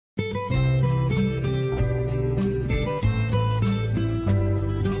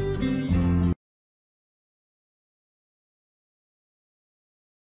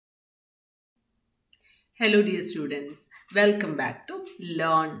Hello dear students, welcome back to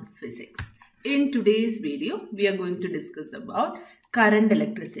Learn Physics. In today's video, we are going to discuss about current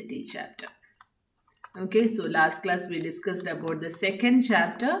electricity chapter. Okay, so last class we discussed about the second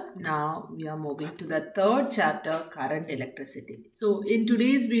chapter. Now we are moving to the third chapter, current electricity. So in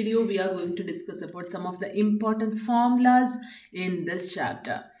today's video, we are going to discuss about some of the important formulas in this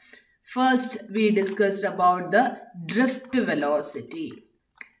chapter. First, we discussed about the drift velocity.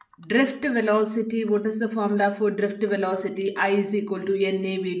 Drift velocity, what is the formula for drift velocity? I is equal to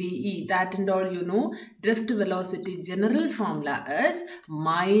NAVDE. That and all you know. Drift velocity general formula is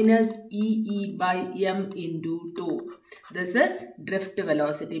minus EE by M into 2. This is drift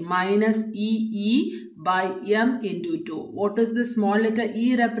velocity minus EE by M into 2. What does the small letter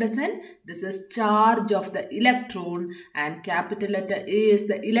E represent? This is charge of the electron, and capital letter A is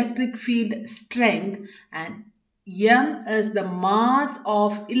the electric field strength, and M is the mass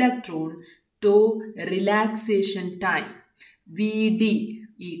of electron to relaxation time. Vd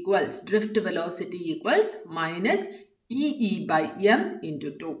equals drift velocity equals minus EE by M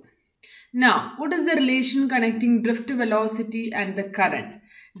into 2. Now, what is the relation connecting drift velocity and the current?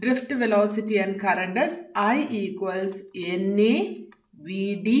 Drift velocity and current is I equals NA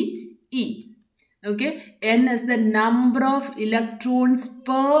VDE. Okay, N is the number of electrons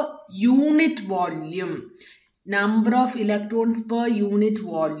per unit volume. Number of electrons per unit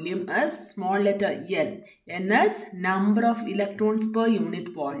volume is small letter N. N is number of electrons per unit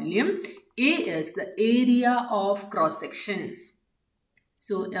volume. A is the area of cross section.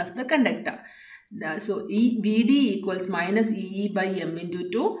 So, of the conductor. So, VD equals minus EE by M into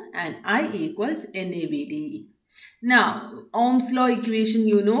 2 and I equals NAVDE. Now, Ohm's law equation,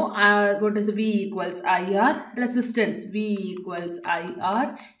 you know, what is V equals IR, resistance V equals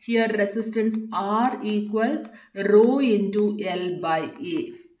IR. Here resistance R equals rho into L by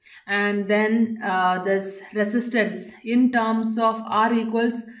A. And then this resistance in terms of R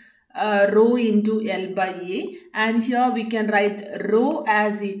equals rho into L by A. And here we can write rho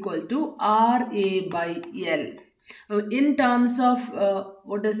as equal to RA by L. In terms of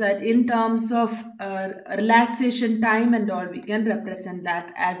in terms of relaxation time and all, we can represent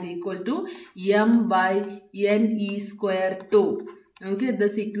that as equal to M by NE square 2. Okay,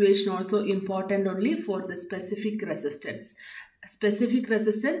 this equation also important only for the specific resistance. Specific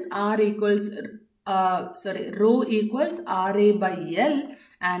resistance R equals rho equals RA by L,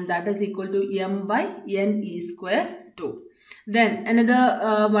 and that is equal to M by NE square 2. Then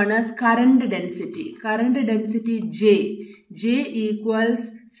another one is current density. Current density J. J equals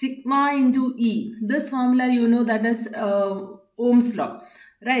sigma into E. This formula you know, that is Ohm's law.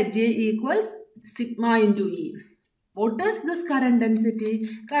 Right? J equals sigma into E. What is this current density?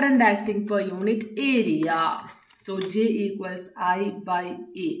 Current acting per unit area. So, J equals I by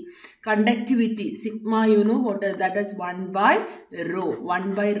A. Conductivity, sigma, you know what is that is 1 by rho.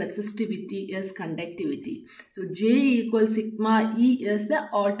 1 by resistivity is conductivity. So, J equals sigma E is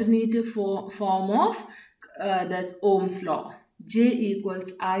the alternative form of this Ohm's law. J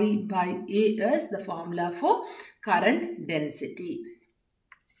equals I by A is the formula for current density.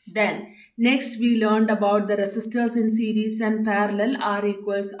 Then next we learned about the resistors in series and parallel. R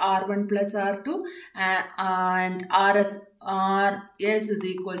equals R1 plus R2 and RS is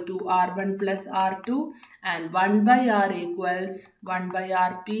equal to R1 plus R2, and 1 by R equals 1 by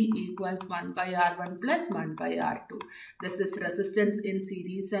Rp equals 1 by R1 plus 1 by R2. This is resistance in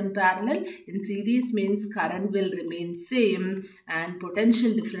series and parallel. In series means current will remain same and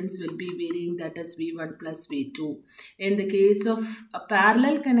potential difference will be varying, that is V1 plus V2. In the case of a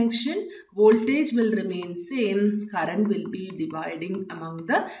parallel connection, voltage will remain same, current will be dividing among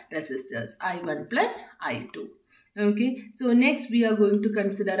the resistors I1 plus I2. Okay, so next we are going to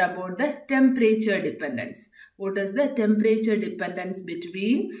consider about the temperature dependence. What is the temperature dependence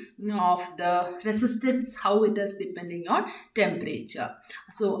between of the resistance, how it is depending on temperature.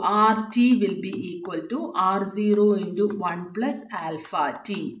 So RT will be equal to R0 into 1 plus alpha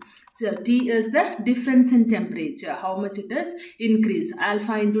T. So T is the difference in temperature, how much it is increase.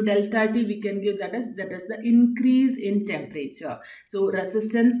 Alpha into delta T we can give, that is the increase in temperature. So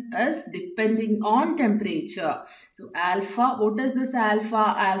resistance is depending on temperature. So alpha, what is this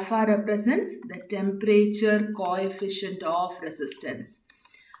alpha? Alpha represents the temperature coefficient of resistance.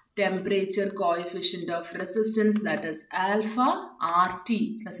 Temperature coefficient of resistance, that is alpha RT.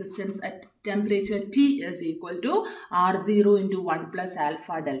 Resistance at temperature T is equal to R0 into 1 plus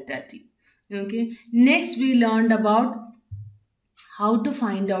alpha delta T. Okay. Next we learned about how to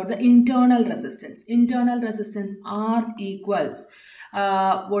find out the internal resistance. Internal resistance R equals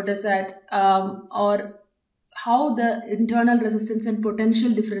what is that? Or how the internal resistance and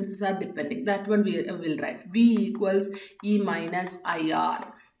potential differences are depending. That one we will write. V equals E minus IR.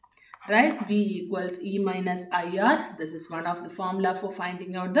 Right? V equals E minus IR. This is one of the formula for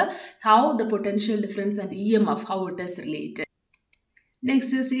finding out how the potential difference and EMF, how it is related.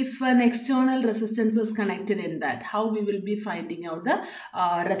 Next is if an external resistance is connected in that, how we will be finding out the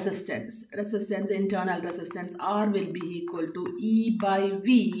resistance. Internal resistance R will be equal to E by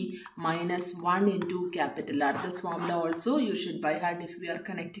V minus 1 into capital R. This formula also you should by heart if we are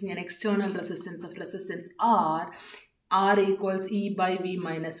connecting an external resistance of resistance R equals E by V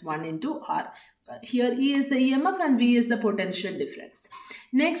minus 1 into R. Here E is the EMF and V is the potential difference.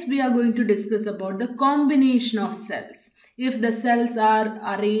 Next we are going to discuss about the combination of cells. If the cells are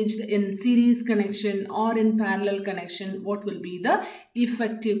arranged in series connection or in parallel connection, what will be the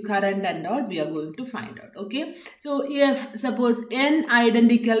effective current and all we are going to find out. Okay. So if suppose n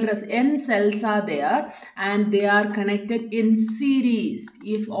cells are there and they are connected in series,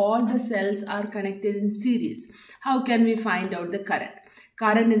 if all the cells are connected in series, how can we find out the current?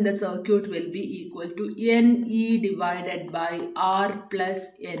 Current in the circuit will be equal to NE divided by R plus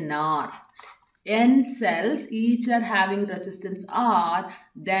NR. N cells each are having resistance R,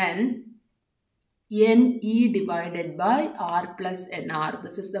 then NE divided by R plus NR.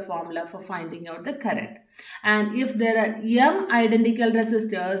 This is the formula for finding out the current. And if there are M identical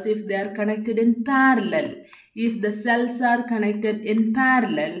resistors, if they are connected in parallel, if the cells are connected in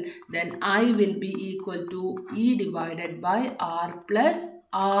parallel, then I will be equal to E divided by R plus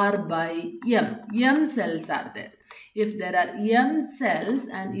R by M. M cells are there. If there are M cells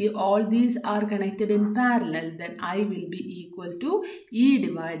and if all these are connected in parallel, then I will be equal to E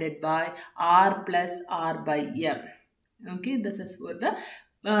divided by R plus R by M. Okay, this is for the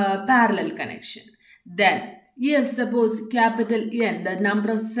parallel connection. Then, if suppose capital N, the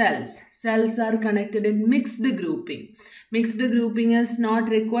number of cells are connected in mixed grouping. Mixed grouping is not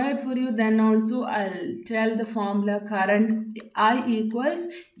required for you, then also I'll tell the formula current I equals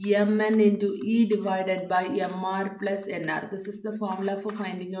Mn into E divided by Mr plus Nr. This is the formula for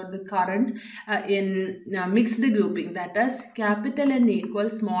finding out the current in mixed grouping, that is capital N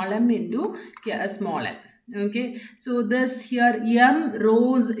equals small m into small n. Okay, so this here M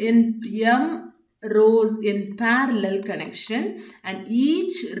rows in parallel connection and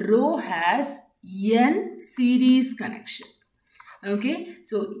each row has N series connection. Okay,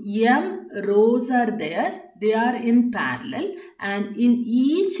 so M rows are there, they are in parallel, and in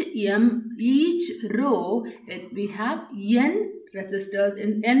each row we have N resistors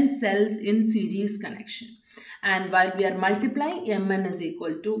in N cells in series connection. And while we are multiplying, Mn is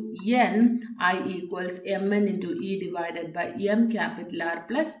equal to N, I equals Mn into E divided by M capital R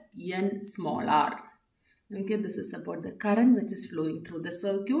plus N small r. Okay, this is about the current which is flowing through the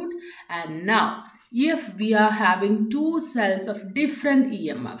circuit. And now, if we are having two cells of different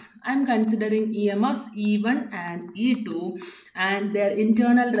EMF, I am considering EMFs E1 and E2 and their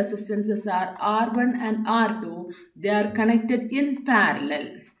internal resistances are R1 and R2. They are connected in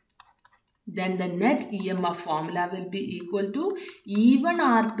parallel. Then the net EMF formula will be equal to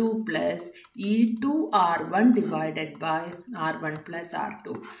E1R2 plus E2R1 divided by R1 plus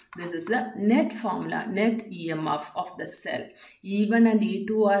R2. This is the net formula, net EMF of the cell. E1 and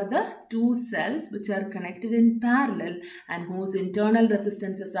E2 are the two cells which are connected in parallel and whose internal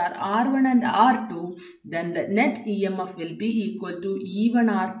resistances are R1 and R2. Then the net EMF will be equal to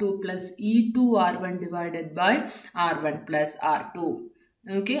E1R2 plus E2R1 divided by R1 plus R2.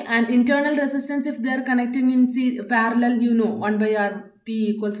 Okay, and internal resistance, if they are connecting in parallel, you know 1 by R P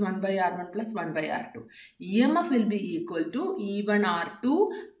equals 1 by R1 plus 1 by R2. EMF will be equal to E1 R2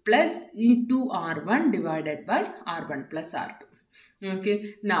 plus E2 R1 divided by R1 plus R2.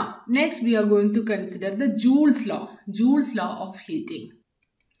 Okay, now next we are going to consider the Joule's law of heating.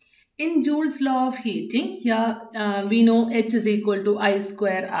 In Joule's law of heating, here we know H is equal to I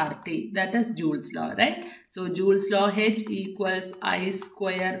square RT. That is Joule's law, right? So Joule's law H equals I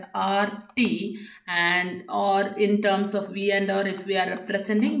square RT, and or in terms of V and or if we are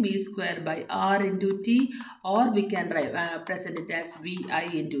representing V square by R into T, or we can represent it as VI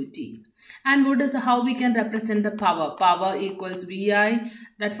into T. And what is how we can represent the power? Power equals VI.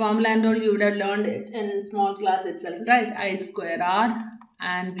 That formula and all you would have learned it in small class itself, right? I square R.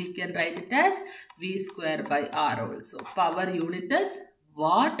 And we can write it as V square by R also. Power unit is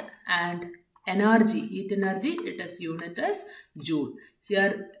watt and energy, heat energy, it is unit as joule.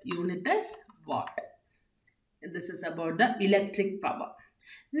 Here unit is watt. This is about the electric power.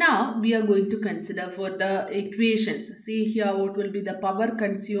 Now we are going to consider for the equations. See here what will be the power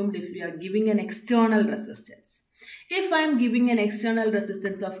consumed if we are giving an external resistance. If I am giving an external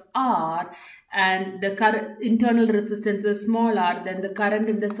resistance of R and the internal resistance is small r, then the current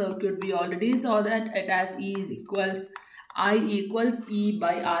in the circuit, we already saw that it has I equals E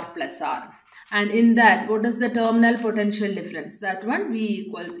by R plus R. And in that, what is the terminal potential difference? That one, V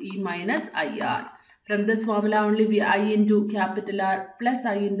equals E minus IR. From this formula only, we I into capital R plus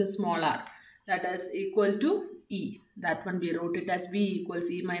I into small r. That is equal to E. That one we wrote it as V equals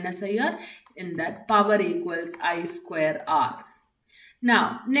E minus IR. In that, power equals I square R.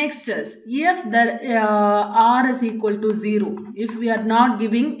 Now, next is, if the R is equal to 0, if we are not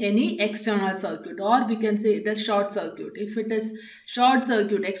giving any external circuit, or we can say it is short circuit. If it is short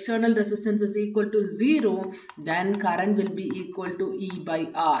circuit, external resistance is equal to 0, then current will be equal to E by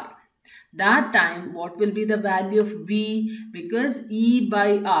R. That time, what will be the value of V? Because E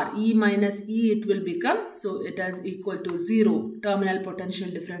by R, E minus E, it will become, so it is equal to 0. Terminal potential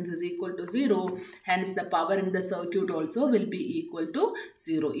difference is equal to 0. Hence, the power in the circuit also will be equal to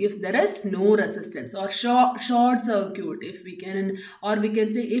 0. If there is no resistance or short circuit, if we can, or we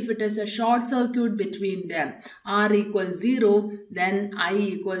can say if it is a short circuit between them, R equals 0, then I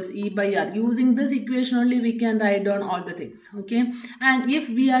equals E by R. Using this equation only, we can write down all the things. Okay. And if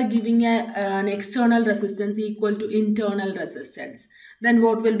we are giving an external resistance equal to internal resistance, then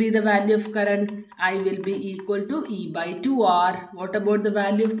what will be the value of current? I will be equal to E by 2R. What about the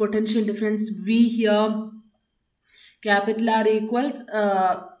value of potential difference? V here, capital R equals,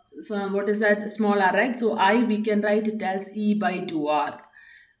 so what is that? Small r, right? So I, we can write it as E by 2R.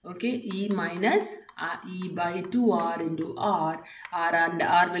 Okay, E minus E by 2R into R. R and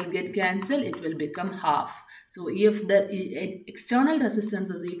R will get cancelled. It will become half. So if the external resistance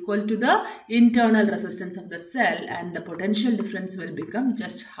is equal to the internal resistance of the cell, and the potential difference will become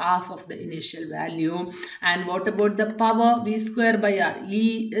just half of the initial value. And what about the power? V square by R.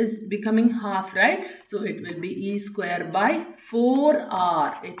 E is becoming half, right? So it will be E square by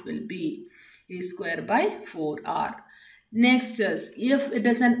 4R. It will be E square by 4R. Next is, if it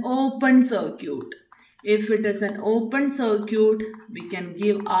is an open circuit. If it is an open circuit, we can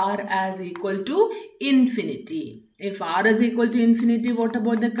give R as equal to infinity. If R is equal to infinity, what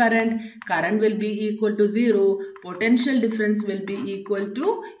about the current? Current will be equal to 0. Potential difference will be equal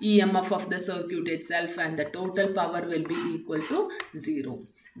to EMF of the circuit itself, and the total power will be equal to 0.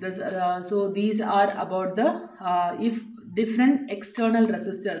 So these are about the if different external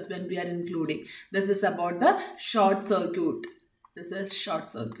resistors when we are including. This is about the short circuit. This is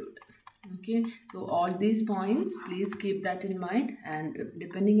short circuit. Okay, so all these points, please keep that in mind, and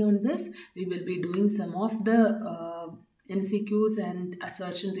depending on this, we will be doing some of the MCQs and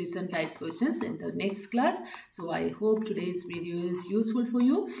assertion recent type questions in the next class. So I hope today's video is useful for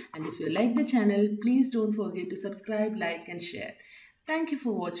you, and if you like the channel, please don't forget to subscribe, like and share. Thank you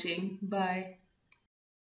for watching. Bye.